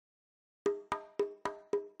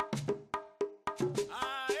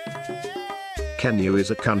Kenya is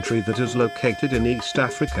a country that is located in East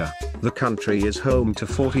Africa. The country is home to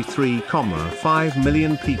 43.5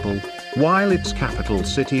 million people, while its capital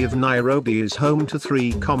city of Nairobi is home to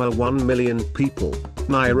 3.1 million people.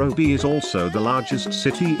 Nairobi is also the largest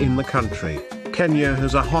city in the country. Kenya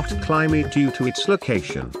has a hot climate due to its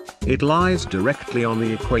location. It lies directly on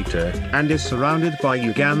the equator, and is surrounded by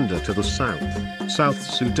Uganda to the south, South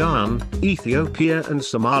Sudan, Ethiopia and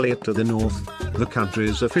Somalia to the north. The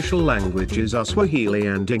country's official languages are Swahili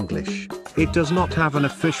and English. It does not have an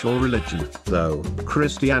official religion, though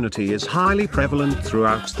Christianity is highly prevalent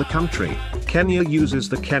throughout the country. Kenya uses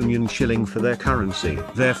the Kenyan shilling for their currency.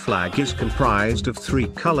 Their flag is comprised of three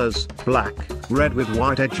colors: black, red with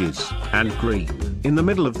white edges, and green. In the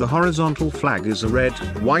middle of the horizontal flag is a red,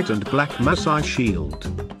 white and black Maasai shield.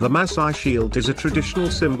 The Maasai shield is a traditional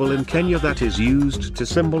symbol in Kenya that is used to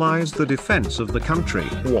symbolize the defense of the country.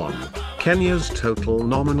 1. Kenya's total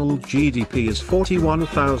nominal GDP is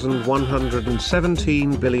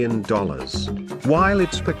 $41,117 billion, while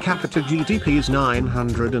its per capita GDP is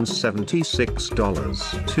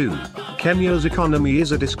 $976. 2. Kenya's economy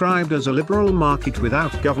is described as a liberal market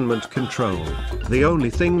without government control. The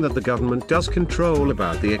only thing that the government does control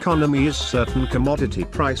about the economy is certain commodity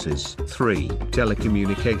prices. 3.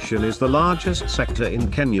 Telecommunication is the largest sector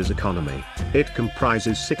in Kenya's economy. It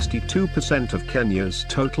comprises 62% of Kenya's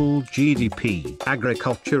total GDP.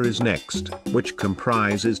 Agriculture is next, which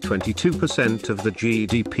comprises 22% of the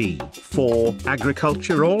GDP. 4.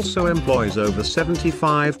 Agriculture also employs over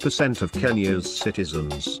 75% of Kenya's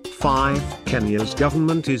citizens. 5. Kenya's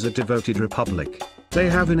government is a devoted republic. They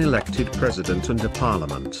have an elected president and a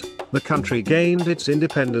parliament. The country gained its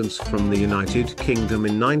independence from the United Kingdom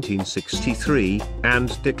in 1963,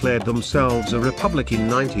 and declared themselves a republic in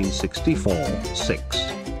 1964. 6.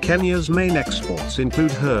 Kenya's main exports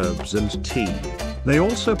include herbs and tea. They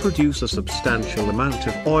also produce a substantial amount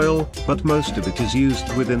of oil, but most of it is used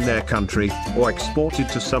within their country, or exported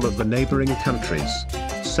to some of the neighboring countries.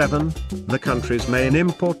 7. The country's main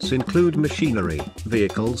imports include machinery,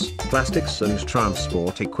 vehicles, plastics and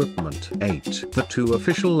transport equipment. 8. The two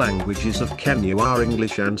official languages of Kenya are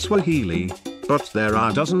English and Swahili, but there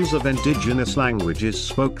are dozens of indigenous languages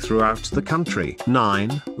spoke throughout the country.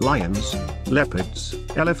 9. Lions, leopards,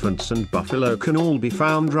 elephants and buffalo can all be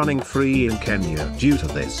found running free in Kenya. Due to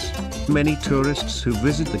this, many tourists who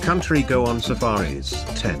visit the country go on safaris.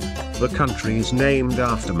 10. The country is named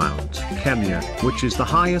after Mount Kenya, which is the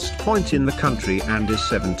highest point in the country and is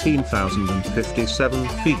 17,057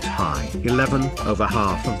 feet high. 11. Over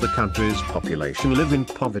half of the country's population live in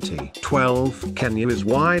poverty. 12. Kenya is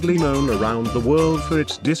widely known around the world for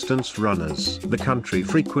its distance runners. The country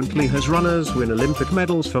frequently has runners win Olympic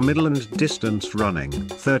medals for middle and distance running.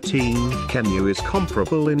 13. Kenya is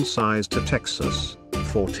comparable in size to Texas.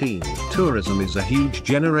 14. Tourism is a huge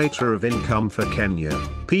generator of income for Kenya.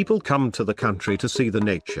 People come to the country to see the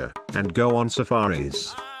nature, and go on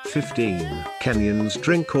safaris. 15. Kenyans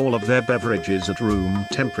drink all of their beverages at room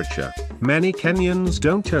temperature. Many Kenyans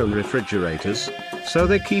don't own refrigerators, so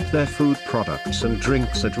they keep their food products and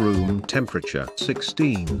drinks at room temperature.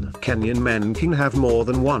 16. Kenyan men can have more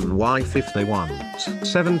than one wife if they want.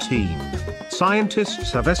 17.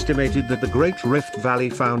 Scientists have estimated that the Great Rift Valley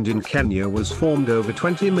found in Kenya was formed over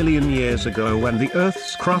 20 million years ago when the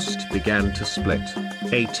Earth's crust began to split.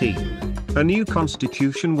 18. A new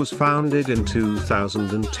constitution was founded in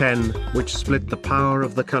 2010, which split the power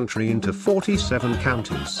of the country into 47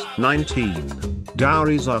 counties. 19.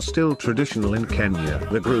 Dowries are still traditional in Kenya.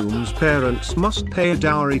 The groom's parents must pay a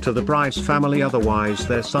dowry to the bride's family, otherwise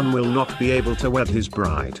their son will not be able to wed his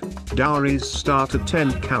bride. Dowries start at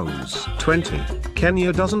 10 cows. 20.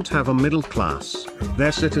 Kenya doesn't have a middle class.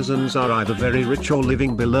 Their citizens are either very rich or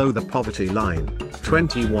living below the poverty line.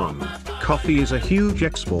 21. Coffee is a huge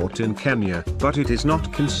export in Kenya, but it is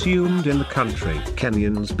not consumed in the country.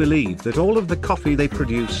 Kenyans believe that all of the coffee they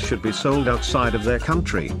produce should be sold outside of their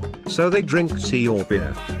country, so they drink tea or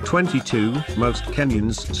beer. 22. Most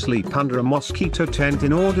Kenyans sleep under a mosquito tent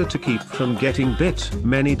in order to keep from getting bit.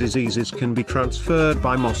 Many diseases can be transferred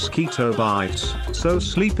by mosquito bites, so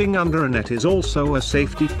sleeping under a net is also a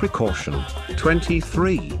safety precaution.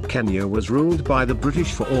 23. Kenya was ruled by the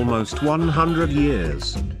British for almost 100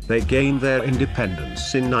 years. They gained their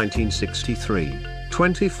independence in 1963.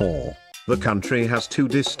 24. The country has two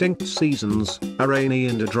distinct seasons, a rainy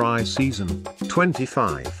and a dry season.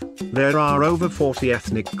 25. There are over 40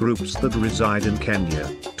 ethnic groups that reside in Kenya.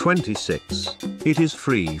 26. It is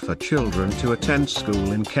free for children to attend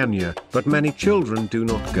school in Kenya, but many children do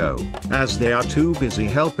not go, as they are too busy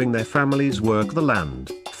helping their families work the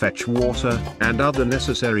land, fetch water, and other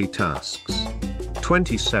necessary tasks.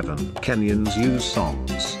 27. Kenyans use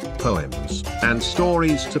songs, poems, and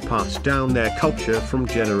stories to pass down their culture from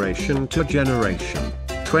generation to generation.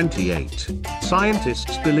 28.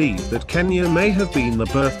 Scientists believe that Kenya may have been the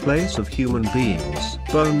birthplace of human beings.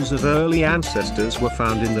 Bones of early ancestors were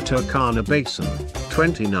found in the Turkana Basin.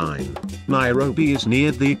 29. Nairobi is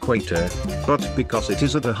near the equator, but because it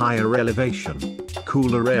is at a higher elevation,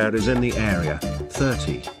 cooler air is in the area.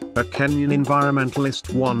 30. A Kenyan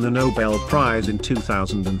environmentalist won the Nobel Prize in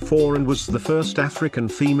 2004 and was the first African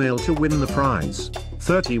female to win the prize.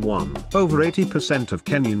 31. Over 80% of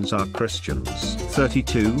Kenyans are Christians.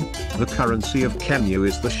 32. The currency of Kenya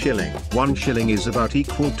is the shilling. 1 shilling is about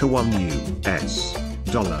equal to $1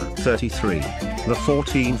 dollar. 33. The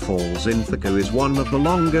 14 Falls in Thika is one of the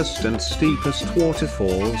longest and steepest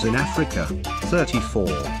waterfalls in Africa. 34.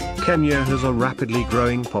 Kenya has a rapidly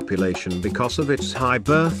growing population because of its high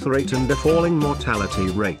birth rate and a falling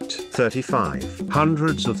mortality rate. 35.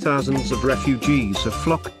 Hundreds of thousands of refugees have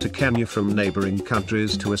flocked to Kenya from neighboring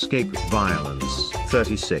countries to escape violence.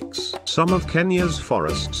 36. Some of Kenya's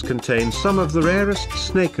forests contain some of the rarest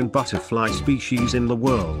snake and butterfly species in the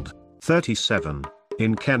world. 37.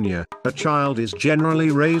 In Kenya, a child is generally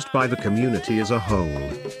raised by the community as a whole,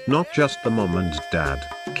 not just the mom and dad.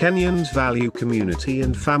 Kenyans value community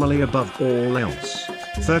and family above all else.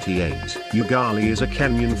 38. Ugali is a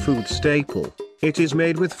Kenyan food staple. It is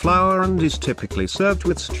made with flour and is typically served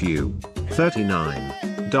with stew.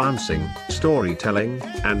 39. Dancing, storytelling,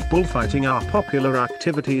 and bullfighting are popular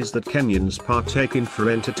activities that Kenyans partake in for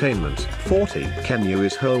entertainment. 40. Kenya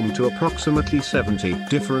is home to approximately 70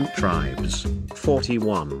 different tribes.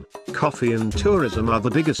 41. Coffee and tourism are the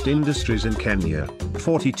biggest industries in Kenya.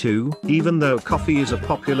 42. Even though coffee is a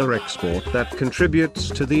popular export that contributes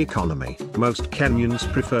to the economy, most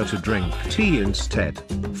Kenyans prefer to drink tea instead.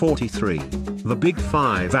 43. The big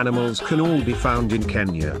 5 animals can all be found in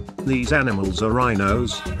Kenya. These animals are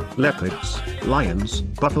rhinos, leopards, lions,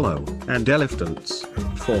 buffalo, and elephants.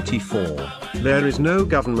 44. There is no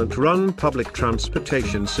government-run public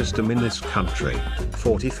transportation system in this country.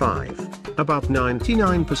 45. About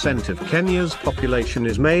 99% of Kenya's population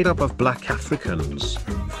is made up of black Africans.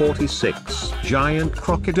 46. Giant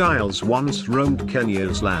crocodiles once roamed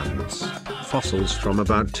Kenya's lands. Fossils from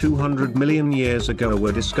about 200 million years ago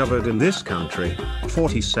were discovered in this country.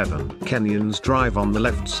 47. Kenyans drive on the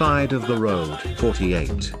left side of the road.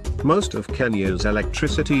 48. Most of Kenya's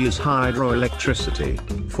electricity is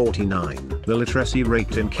hydroelectricity. 49. The literacy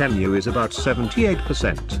rate in Kenya is about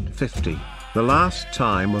 78%. 50. The last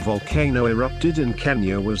time a volcano erupted in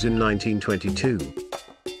Kenya was in 1922.